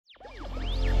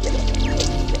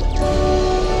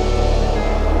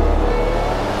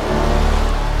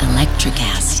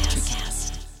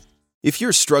If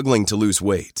you're struggling to lose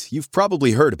weight, you've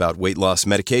probably heard about weight loss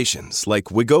medications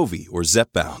like Wegovy or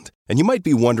Zepbound, and you might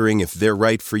be wondering if they're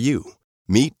right for you.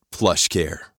 Meet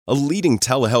PlushCare, a leading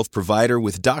telehealth provider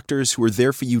with doctors who are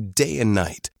there for you day and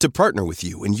night to partner with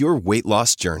you in your weight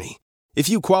loss journey. If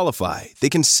you qualify, they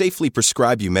can safely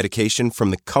prescribe you medication from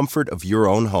the comfort of your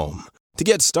own home. To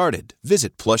get started,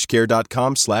 visit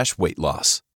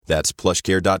plushcare.com/weight-loss. That's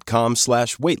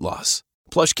plushcare.com/weight-loss.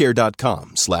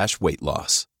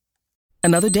 plushcare.com/weight-loss.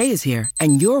 Another day is here,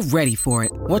 and you're ready for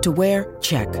it. What to wear?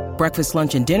 Check. Breakfast,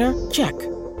 lunch, and dinner? Check.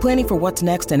 Planning for what's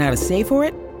next and how to save for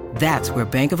it? That's where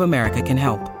Bank of America can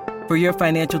help. For your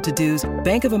financial to-dos,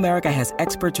 Bank of America has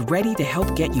experts ready to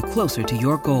help get you closer to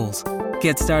your goals.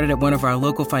 Get started at one of our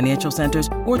local financial centers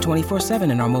or 24/7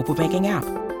 in our mobile banking app.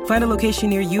 Find a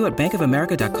location near you at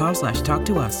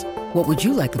bankofamerica.com/talktous. What would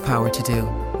you like the power to do?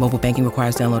 Mobile banking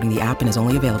requires downloading the app and is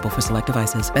only available for select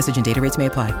devices. Message and data rates may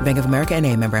apply. Bank of America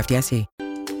N.A., member FDIC.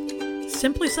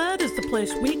 Simply Said is the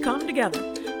place we come together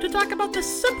to talk about the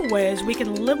simple ways we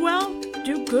can live well,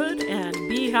 do good, and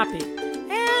be happy.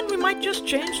 And we might just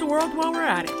change the world while we're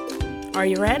at it. Are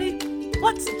you ready?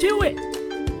 Let's do it!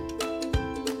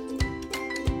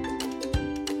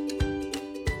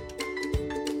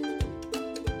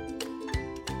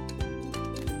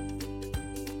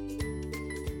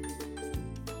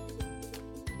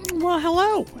 Well,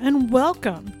 hello, and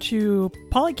welcome to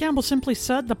Polly Campbell Simply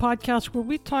Said, the podcast where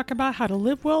we talk about how to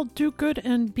live well, do good,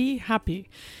 and be happy.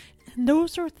 And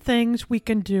those are things we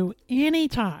can do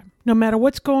anytime. No matter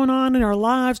what's going on in our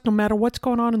lives, no matter what's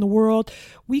going on in the world,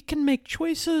 we can make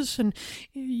choices and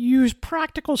use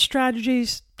practical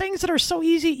strategies, things that are so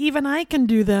easy, even I can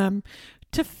do them,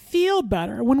 to feel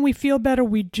better. When we feel better,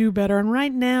 we do better. And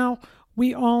right now,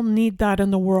 we all need that in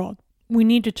the world. We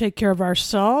need to take care of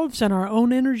ourselves and our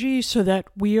own energy so that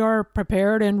we are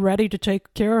prepared and ready to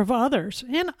take care of others.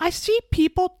 And I see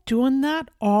people doing that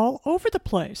all over the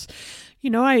place. You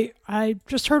know, I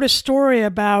just heard a story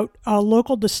about a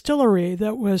local distillery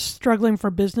that was struggling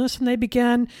for business, and they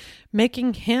began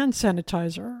making hand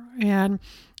sanitizer. And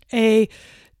a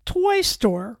toy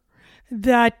store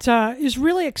that is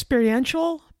really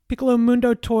experiential, Piccolo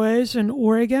Mundo Toys in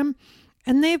Oregon,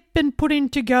 and they've been putting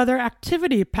together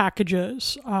activity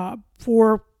packages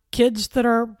for kids that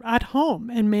are at home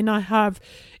and may not have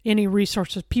any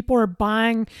resources. People are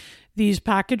buying these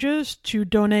packages to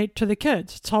donate to the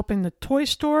kids. It's helping the toy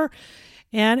store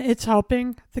and it's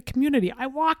helping the community. I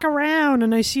walk around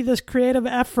and I see this creative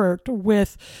effort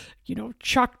with,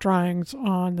 chalk drawings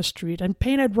on the street and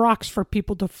painted rocks for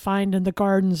people to find in the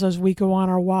gardens as we go on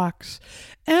our walks.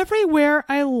 Everywhere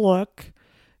I look,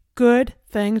 good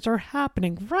things are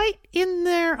happening right in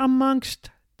there amongst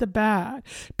the bad.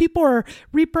 People are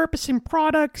repurposing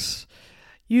products,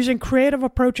 using creative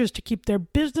approaches to keep their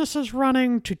businesses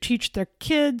running, to teach their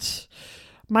kids.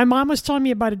 My mom was telling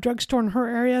me about a drugstore in her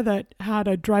area that had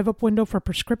a drive-up window for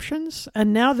prescriptions,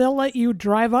 and now they'll let you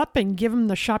drive up and give them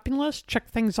the shopping list, check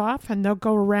things off, and they'll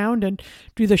go around and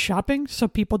do the shopping so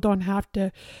people don't have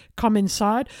to come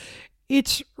inside.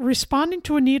 It's responding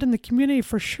to a need in the community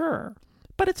for sure.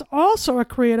 But it's also a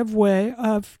creative way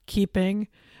of keeping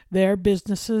their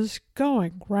businesses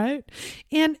going, right?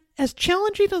 And as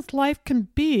challenging as life can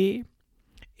be,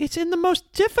 it's in the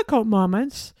most difficult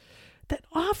moments that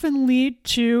often lead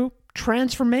to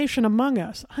transformation among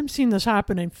us. I'm seeing this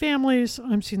happen in families.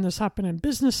 I'm seeing this happen in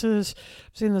businesses.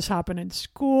 I'm seeing this happen in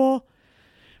school.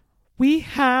 We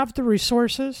have the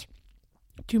resources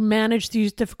to manage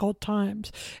these difficult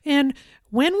times. And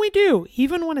when we do,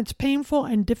 even when it's painful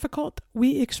and difficult,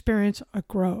 we experience a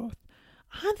growth.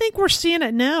 I think we're seeing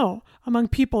it now among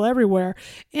people everywhere.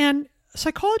 And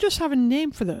psychologists have a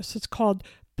name for this. It's called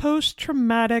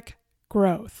post-traumatic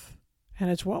growth. And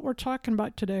it's what we're talking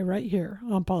about today right here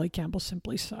on Polly Campbell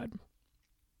Simply Said.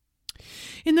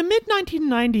 In the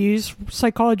mid-1990s,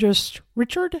 psychologists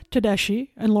Richard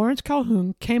Tedeschi and Lawrence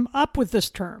Calhoun came up with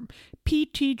this term,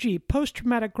 PTG,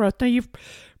 post-traumatic growth. Now, you've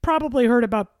probably heard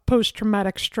about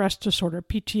post-traumatic stress disorder,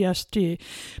 PTSD.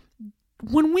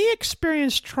 When we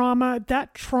experience trauma,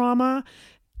 that trauma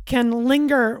can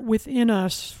linger within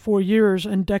us for years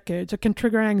and decades. It can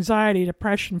trigger anxiety,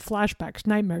 depression, flashbacks,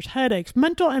 nightmares, headaches,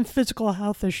 mental and physical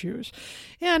health issues.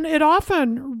 And it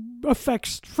often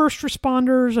affects first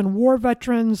responders and war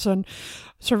veterans and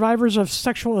survivors of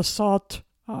sexual assault,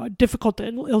 difficult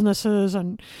illnesses,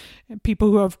 and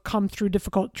people who have come through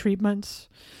difficult treatments.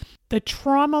 The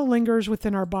trauma lingers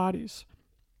within our bodies,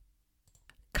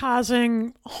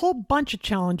 causing a whole bunch of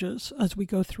challenges as we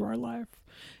go through our life.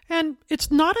 And it's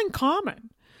not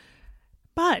uncommon.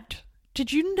 But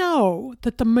did you know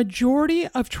that the majority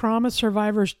of trauma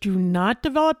survivors do not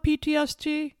develop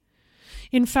PTSD?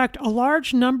 In fact, a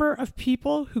large number of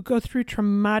people who go through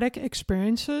traumatic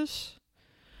experiences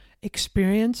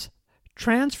experience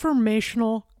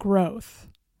transformational growth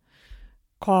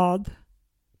called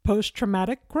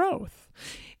post-traumatic growth.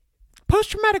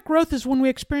 Post-traumatic growth is when we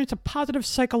experience a positive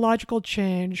psychological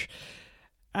change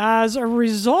as a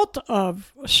result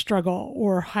of a struggle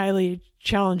or highly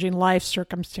challenging life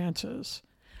circumstances.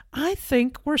 I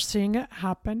think we're seeing it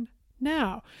happen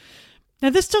now. Now,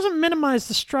 this doesn't minimize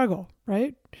the struggle,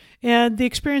 right? And the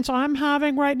experience I'm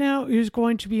having right now is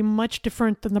going to be much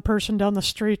different than the person down the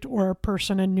street or a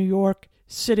person in New York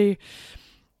City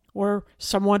or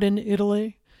someone in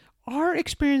Italy. Our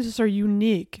experiences are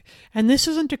unique, and this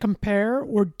isn't to compare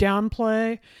or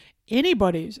downplay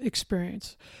anybody's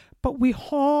experience, but we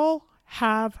all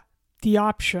have the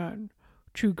option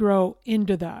to grow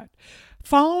into that.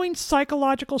 Following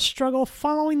psychological struggle,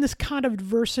 following this kind of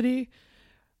adversity,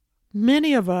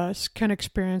 many of us can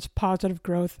experience positive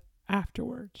growth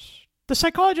afterwards. The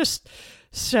psychologists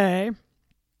say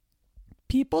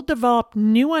people develop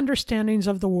new understandings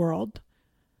of the world,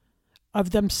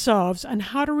 of themselves, and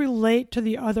how to relate to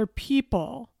the other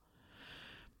people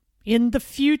in the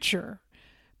future.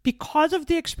 Because of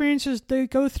the experiences they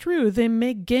go through, they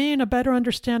may gain a better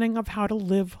understanding of how to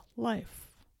live life.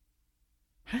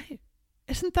 Right?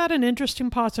 Isn't that an interesting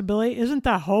possibility? Isn't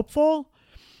that hopeful?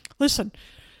 Listen,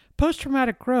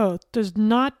 post-traumatic growth does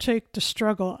not take the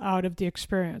struggle out of the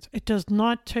experience. It does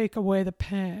not take away the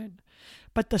pain.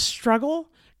 But the struggle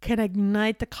can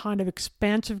ignite the kind of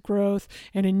expansive growth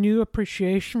and a new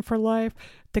appreciation for life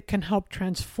that can help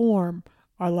transform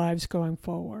our lives going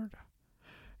forward.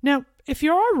 Now, if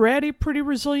you're already pretty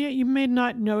resilient, you may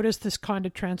not notice this kind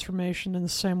of transformation in the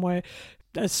same way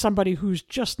as somebody who's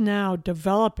just now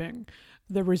developing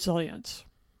the resilience.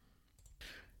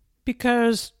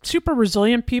 Because super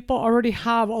resilient people already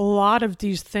have a lot of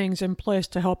these things in place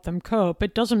to help them cope.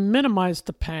 It doesn't minimize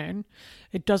the pain.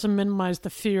 It doesn't minimize the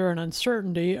fear and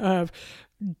uncertainty of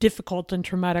difficult and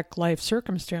traumatic life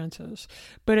circumstances.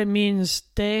 But it means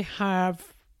they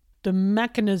have the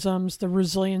mechanisms, the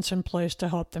resilience in place to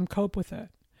help them cope with it.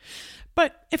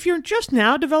 But if you're just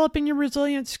now developing your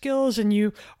resilient skills and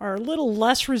you are a little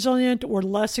less resilient or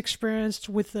less experienced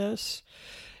with this,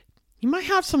 you might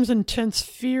have some intense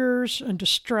fears and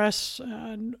distress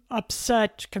and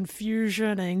upset,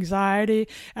 confusion, anxiety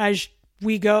as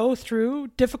we go through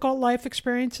difficult life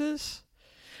experiences.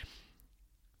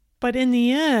 But in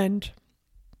the end,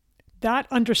 that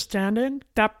understanding,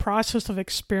 that process of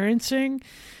experiencing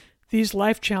these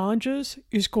life challenges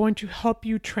is going to help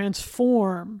you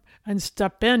transform and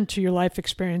step into your life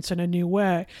experience in a new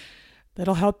way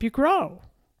that'll help you grow.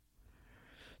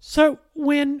 So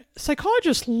when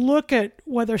psychologists look at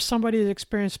whether somebody has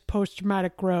experienced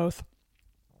post-traumatic growth,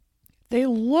 they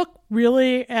look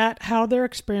really at how they're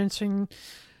experiencing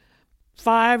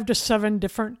 5 to 7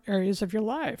 different areas of your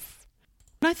life.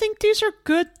 And I think these are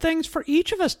good things for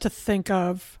each of us to think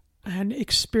of and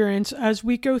experience as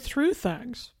we go through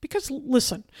things. Because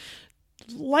listen,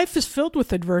 life is filled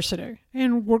with adversity,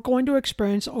 and we're going to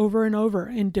experience over and over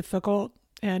in difficult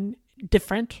and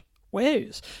different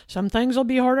ways. Some things will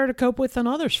be harder to cope with than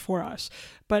others for us.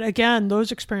 But again,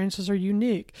 those experiences are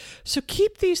unique. So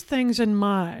keep these things in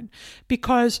mind,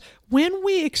 because when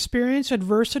we experience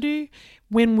adversity,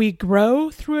 when we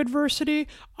grow through adversity,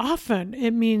 often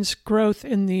it means growth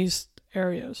in these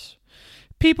areas.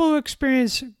 People who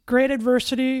experience great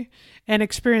adversity and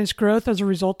experience growth as a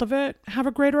result of it have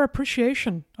a greater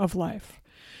appreciation of life.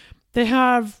 They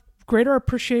have greater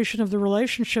appreciation of the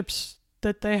relationships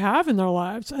that they have in their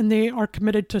lives, and they are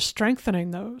committed to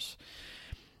strengthening those.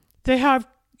 They have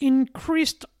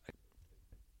increased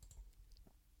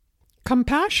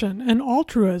compassion and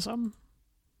altruism.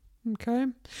 Okay?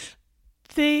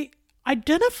 They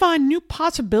identify new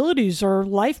possibilities or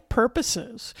life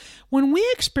purposes. When we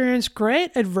experience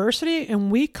great adversity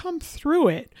and we come through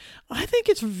it, I think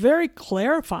it's very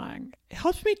clarifying. It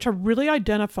helps me to really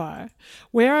identify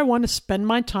where I want to spend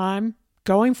my time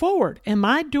going forward. Am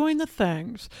I doing the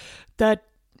things that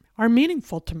are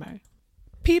meaningful to me?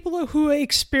 People who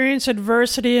experience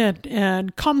adversity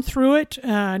and come through it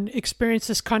and experience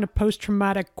this kind of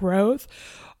post-traumatic growth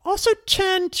also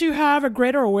tend to have a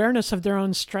greater awareness of their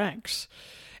own strengths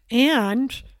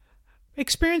and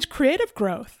experience creative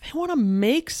growth. They want to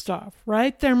make stuff,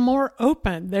 right? They're more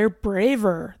open. They're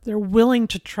braver. They're willing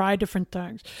to try different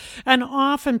things. And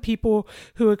often people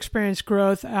who experience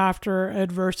growth after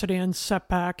adversity and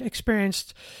setback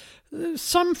experienced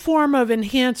some form of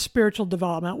enhanced spiritual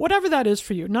development, whatever that is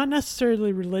for you. Not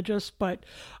necessarily religious, but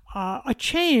a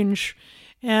change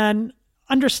and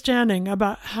understanding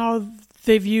about how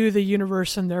they view the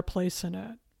universe and their place in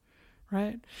it,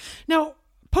 right? Now,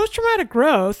 post-traumatic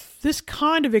growth, this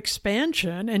kind of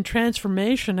expansion and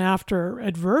transformation after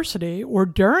adversity or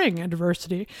during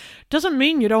adversity, doesn't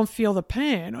mean you don't feel the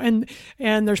pain.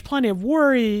 And there's plenty of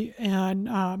worry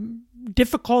and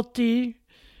difficulty.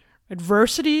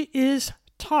 Adversity is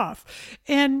tough.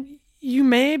 And you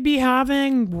may be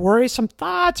having worrisome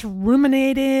thoughts,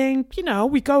 ruminating.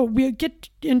 We get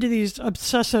into these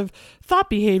obsessive thought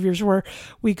behaviors where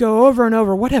we go over and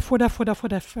over, what if,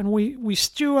 and we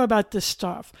stew about this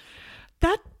stuff.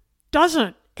 That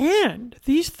doesn't end.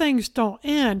 These things don't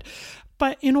end.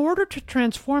 But in order to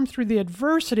transform through the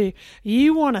adversity,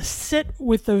 you want to sit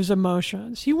with those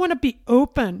emotions. You want to be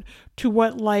open to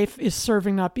what life is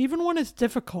serving up, even when it's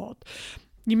difficult.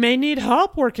 You may need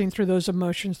help working through those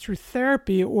emotions through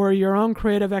therapy or your own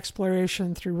creative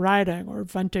exploration through writing or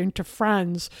venting to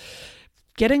friends,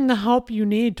 getting the help you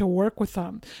need to work with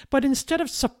them. But instead of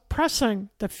suppressing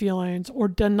the feelings or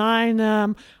denying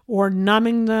them or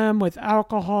numbing them with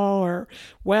alcohol or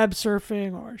web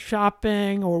surfing or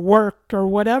shopping or work or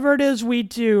whatever it is we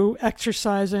do,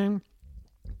 exercising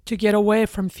to get away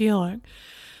from feeling,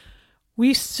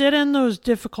 we sit in those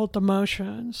difficult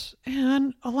emotions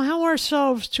and allow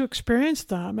ourselves to experience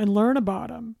them and learn about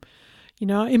them.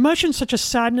 Emotions such as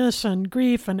sadness and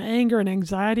grief and anger and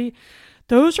anxiety,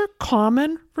 those are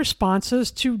common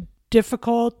responses to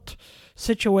difficult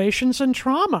situations and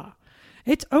trauma.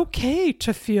 It's okay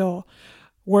to feel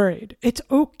worried. It's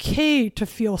okay to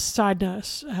feel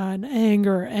sadness and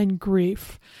anger and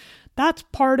grief. That's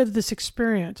part of this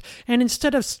experience. And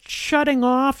instead of shutting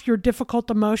off your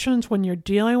difficult emotions when you're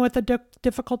dealing with a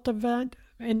difficult event,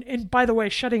 and by the way,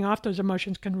 shutting off those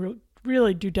emotions can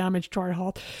really do damage to our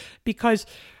health because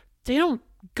they don't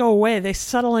go away. They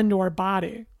settle into our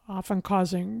body, often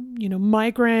causing,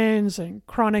 migraines and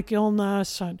chronic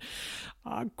illness and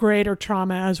greater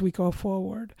trauma as we go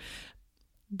forward.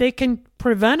 They can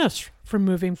prevent us from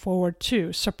moving forward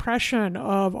too. Suppression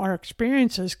of our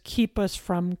experiences keep us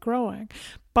from growing.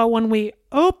 But when we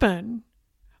open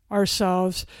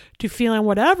ourselves to feeling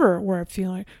whatever we're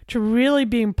feeling, to really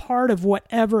being part of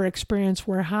whatever experience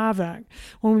we're having,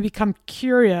 when we become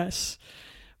curious,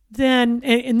 then,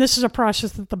 and this is a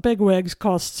process that the bigwigs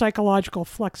call psychological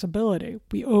flexibility.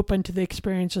 We open to the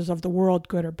experiences of the world,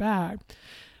 good or bad.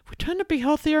 We tend to be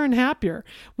healthier and happier.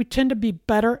 We tend to be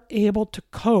better able to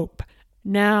cope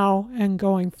now and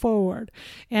going forward.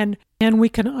 And we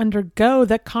can undergo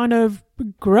that kind of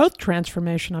growth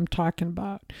transformation I'm talking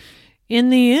about. In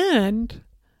the end,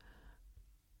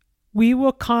 we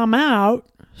will come out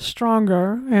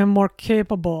stronger and more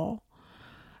capable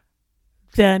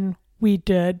than we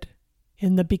did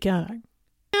in the beginning.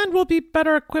 And we'll be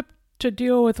better equipped to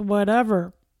deal with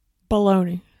whatever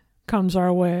baloney comes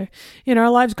our way in our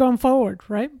lives going forward,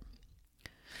 right?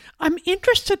 I'm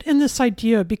interested in this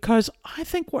idea because I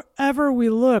think wherever we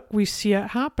look, we see it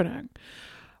happening.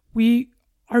 We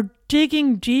are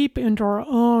digging deep into our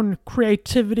own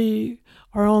creativity,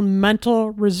 our own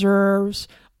mental reserves,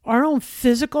 our own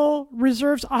physical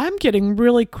reserves. I'm getting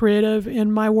really creative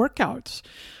in my workouts.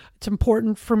 It's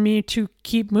important for me to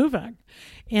keep moving.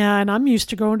 And I'm used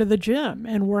to going to the gym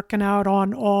and working out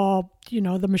on all,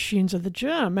 the machines of the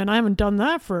gym. And I haven't done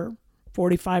that for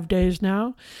 45 days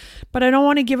now, but I don't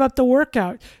want to give up the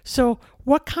workout. So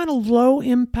what kind of low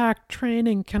impact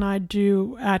training can I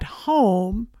do at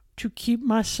home to keep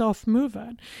myself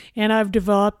moving? And I've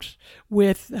developed,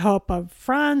 with the help of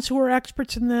friends who are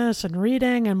experts in this and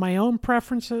reading and my own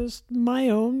preferences, my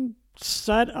own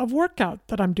set of workout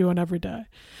that I'm doing every day.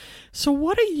 So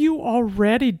what are you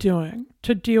already doing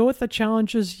to deal with the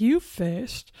challenges you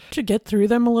faced to get through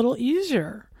them a little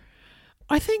easier?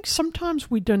 I think sometimes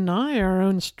we deny our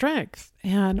own strength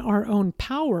and our own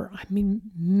power. I mean,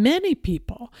 many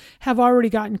people have already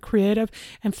gotten creative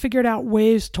and figured out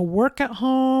ways to work at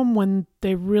home when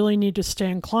they really need to stay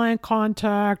in client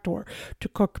contact, or to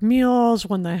cook meals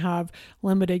when they have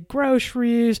limited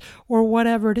groceries, or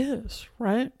whatever it is,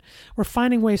 right? We're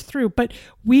finding ways through. But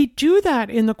we do that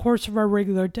in the course of our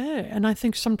regular day. And I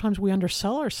think sometimes we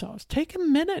undersell ourselves. Take a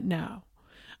minute now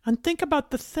and think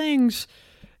about the things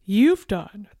you've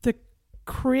done, the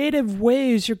creative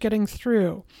ways you're getting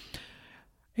through.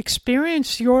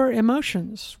 Experience your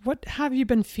emotions. What have you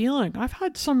been feeling? I've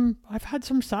had some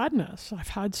sadness. I've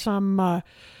had some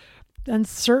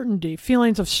uncertainty,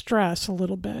 feelings of stress a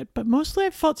little bit, but mostly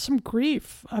I've felt some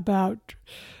grief about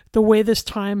the way this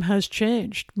time has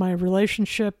changed my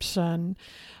relationships and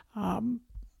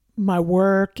my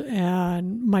work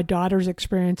and my daughter's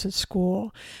experience at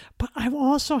school. But I've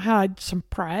also had some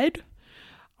pride.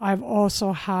 I've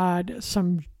also had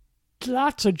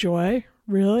lots of joy,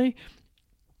 really.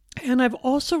 And I've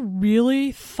also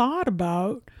really thought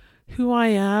about who I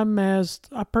am as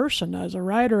a person, as a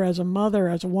writer, as a mother,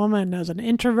 as a woman, as an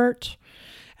introvert,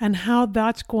 and how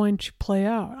that's going to play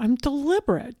out. I'm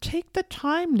deliberate. Take the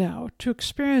time now to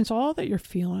experience all that you're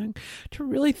feeling, to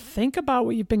really think about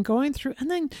what you've been going through,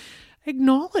 and then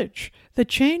acknowledge the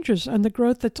changes and the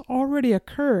growth that's already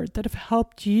occurred that have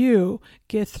helped you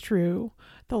get through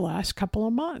the last couple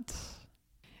of months.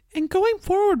 And going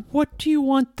forward, what do you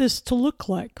want this to look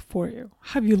like for you?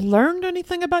 Have you learned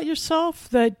anything about yourself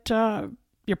that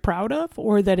you're proud of,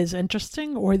 or that is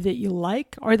interesting, or that you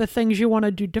like? Are the things you want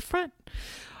to do different?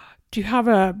 Do you have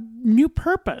a new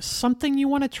purpose, something you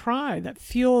want to try that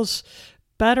feels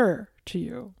better to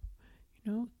you?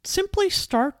 Simply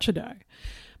start today.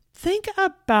 Think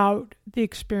about the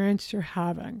experience you're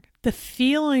having, the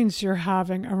feelings you're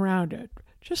having around it,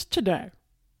 just today.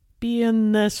 Be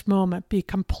in this moment. Be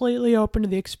completely open to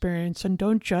the experience and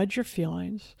don't judge your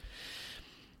feelings.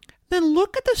 Then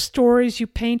look at the stories you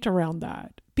paint around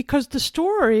that, because the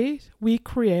stories we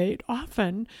create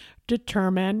often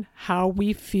determine how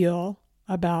we feel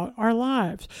about our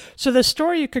lives. So the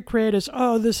story you could create is,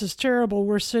 oh, this is terrible.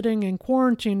 We're sitting in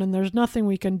quarantine and there's nothing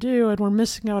we can do and we're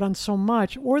missing out on so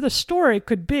much. Or the story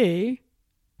could be,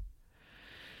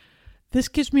 this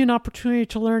gives me an opportunity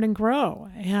to learn and grow.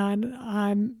 And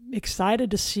I'm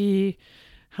excited to see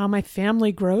how my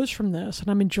family grows from this. And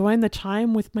I'm enjoying the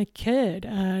time with my kid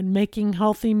and making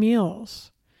healthy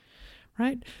meals,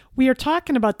 right? We are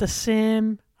talking about the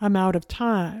same amount of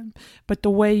time, but the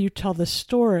way you tell the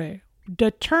story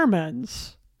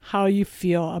determines how you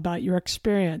feel about your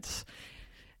experience.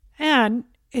 And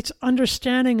it's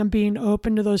understanding and being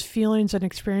open to those feelings and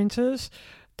experiences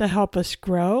that help us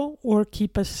grow or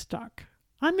keep us stuck.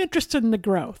 I'm interested in the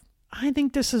growth. I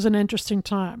think this is an interesting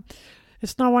time.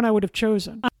 It's not one I would have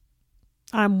chosen.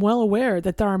 I'm well aware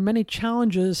that there are many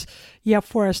challenges yet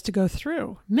for us to go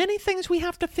through. Many things we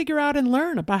have to figure out and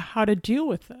learn about how to deal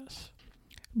with this.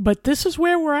 But this is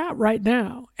where we're at right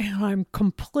now, and I'm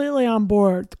completely on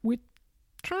board with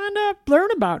trying to learn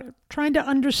about it, trying to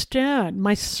understand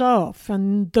myself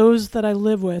and those that I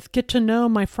live with, get to know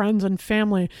my friends and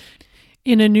family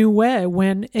in a new way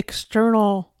when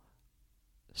external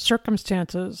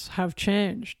circumstances have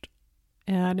changed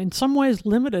and in some ways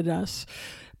limited us,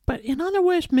 but in other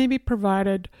ways maybe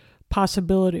provided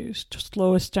possibilities to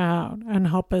slow us down and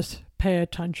help us pay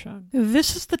attention.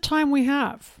 This is the time we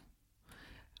have.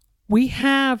 We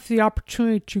have the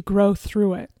opportunity to grow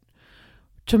through it,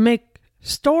 to make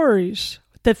stories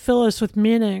that fill us with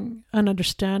meaning and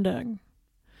understanding.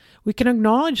 We can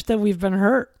acknowledge that we've been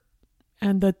hurt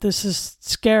and that this is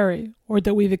scary, or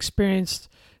that we've experienced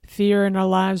fear in our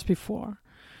lives before.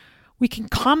 We can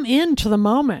come into the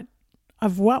moment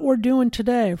of what we're doing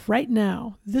today, right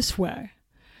now, this way.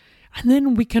 And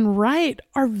then we can write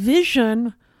our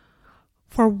vision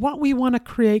for what we want to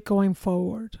create going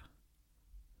forward.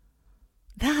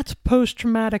 That's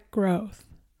post-traumatic growth,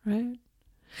 right?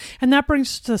 And that brings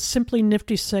us to the Simply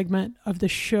Nifty segment of the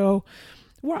show,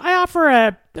 where I offer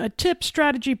a tip,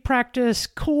 strategy, practice,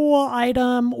 cool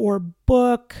item or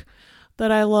book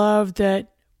that I love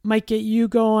that might get you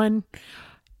going.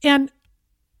 And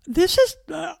this is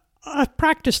a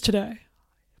practice today,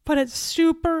 but it's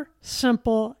super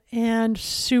simple and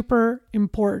super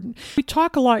important. We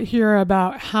talk a lot here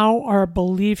about how our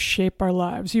beliefs shape our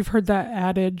lives. You've heard that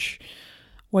adage,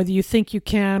 whether you think you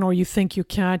can or you think you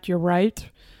can't, you're right.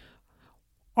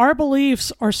 Our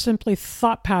beliefs are simply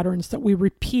thought patterns that we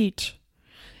repeat,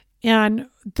 and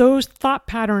those thought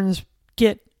patterns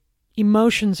get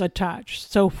emotions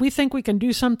attached. So if we think we can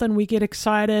do something, we get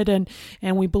excited and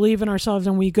we believe in ourselves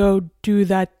and we go do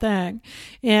that thing.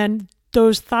 And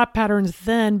those thought patterns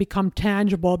then become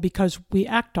tangible because we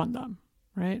act on them,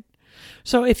 right?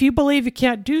 So if you believe you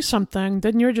can't do something,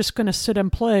 then you're just going to sit in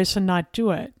place and not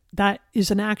do it. That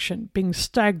is an action. Being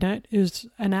stagnant is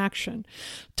an action.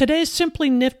 Today's Simply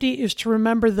Nifty is to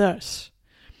remember this.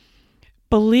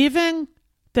 Believing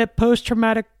that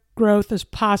post-traumatic growth is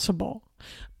possible,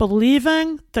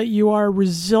 believing that you are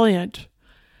resilient,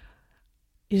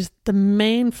 is the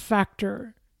main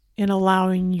factor in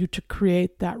allowing you to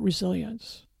create that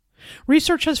resilience.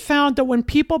 Research has found that when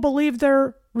people believe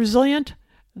they're resilient,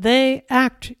 they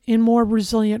act in more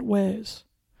resilient ways.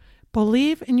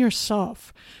 Believe in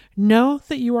yourself. Know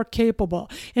that you are capable.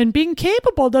 And being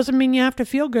capable doesn't mean you have to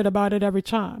feel good about it every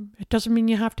time. It doesn't mean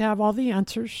you have to have all the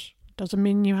answers. It doesn't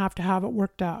mean you have to have it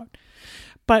worked out.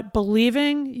 But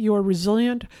believing you are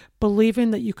resilient,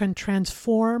 believing that you can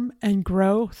transform and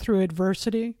grow through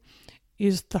adversity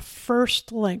is the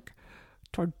first link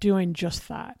toward doing just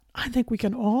that. I think we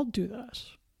can all do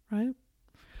this, right?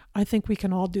 I think we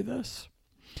can all do this.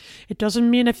 It doesn't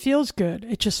mean it feels good.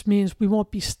 It just means we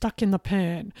won't be stuck in the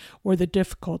pain or the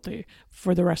difficulty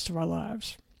for the rest of our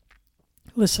lives.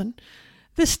 Listen,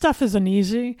 this stuff isn't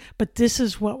easy, but this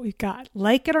is what we got.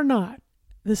 Like it or not,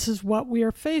 this is what we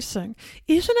are facing.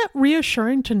 Isn't it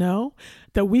reassuring to know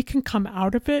that we can come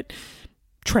out of it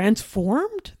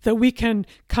transformed, that we can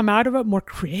come out of it more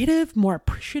creative, more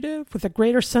appreciative, with a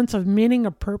greater sense of meaning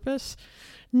or purpose?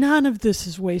 None of this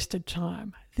is wasted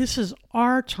time. This is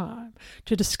our time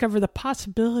to discover the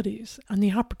possibilities and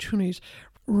the opportunities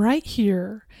right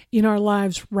here in our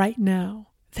lives right now.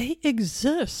 They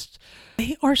exist.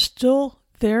 They are still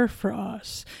there for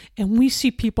us. And we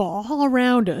see people all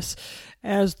around us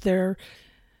as they're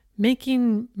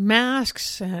making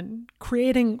masks and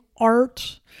creating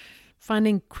art,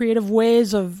 finding creative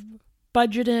ways of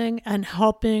budgeting and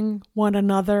helping one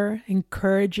another,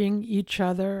 encouraging each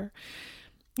other,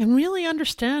 and really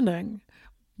understanding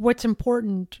what's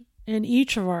important in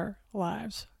each of our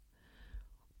lives.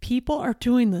 People are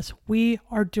doing this. We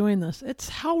are doing this. It's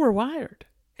how we're wired.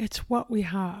 It's what we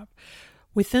have.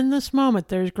 Within this moment,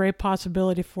 there's great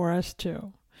possibility for us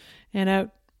too. And it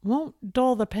won't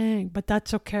dull the pain, but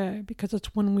that's okay, because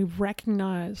it's when we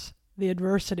recognize the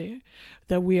adversity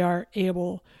that we are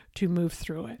able to move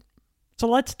through it. So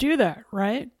let's do that,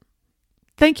 right?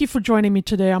 Thank you for joining me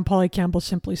today on Polly Campbell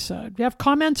Simply Said. If you have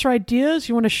comments or ideas,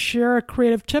 you want to share a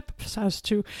creative tip as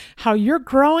to how you're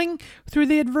growing through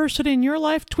the adversity in your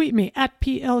life, tweet me at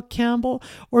PL Campbell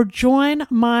or join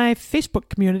my Facebook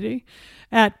community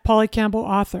at Polly Campbell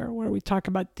Author, where we talk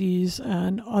about these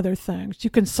and other things.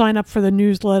 You can sign up for the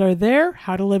newsletter there,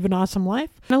 How to Live an Awesome Life.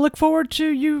 And I look forward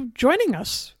to you joining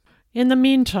us. In the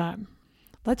meantime,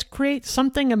 let's create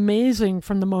something amazing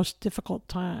from the most difficult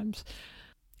times.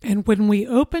 And when we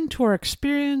open to our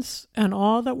experience and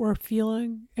all that we're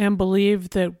feeling and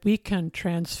believe that we can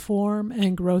transform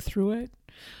and grow through it,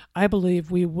 I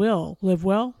believe we will live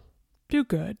well, do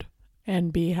good,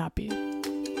 and be happy.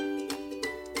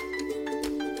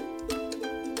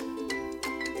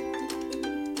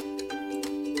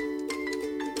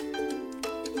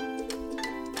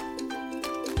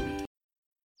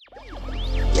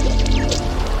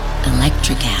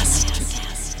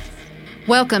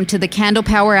 Welcome to the Candle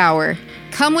Power Hour.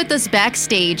 Come with us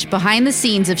backstage behind the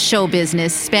scenes of show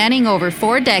business spanning over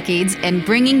 4 decades and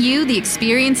bringing you the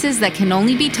experiences that can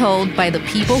only be told by the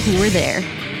people who were there.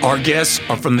 Our guests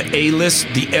are from the A-list,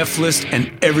 the F-list,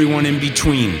 and everyone in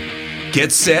between.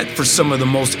 Get set for some of the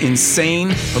most insane,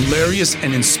 hilarious,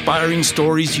 and inspiring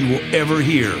stories you will ever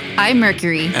hear. I'm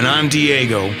Mercury. And I'm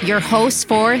Diego. Your hosts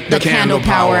for the Candle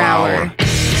Power Hour.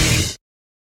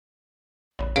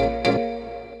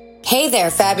 Hey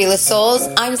there, fabulous souls.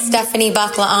 I'm Stephanie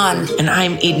Baklaan. And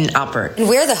I'm Eden Alpert. And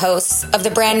we're the hosts of the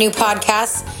brand new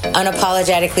podcast,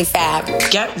 Unapologetically Fab.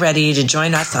 Get ready to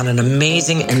join us on an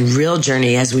amazing and real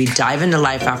journey as we dive into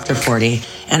life after 40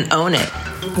 and own it.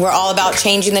 We're all about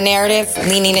changing the narrative,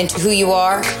 leaning into who you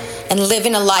are, and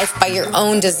living a life by your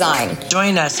own design.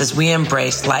 Join us as we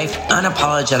embrace life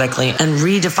unapologetically and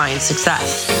redefine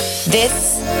success.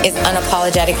 This is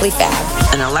Unapologetically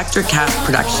Fab, an Electric Cat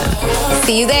production.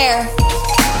 See you there.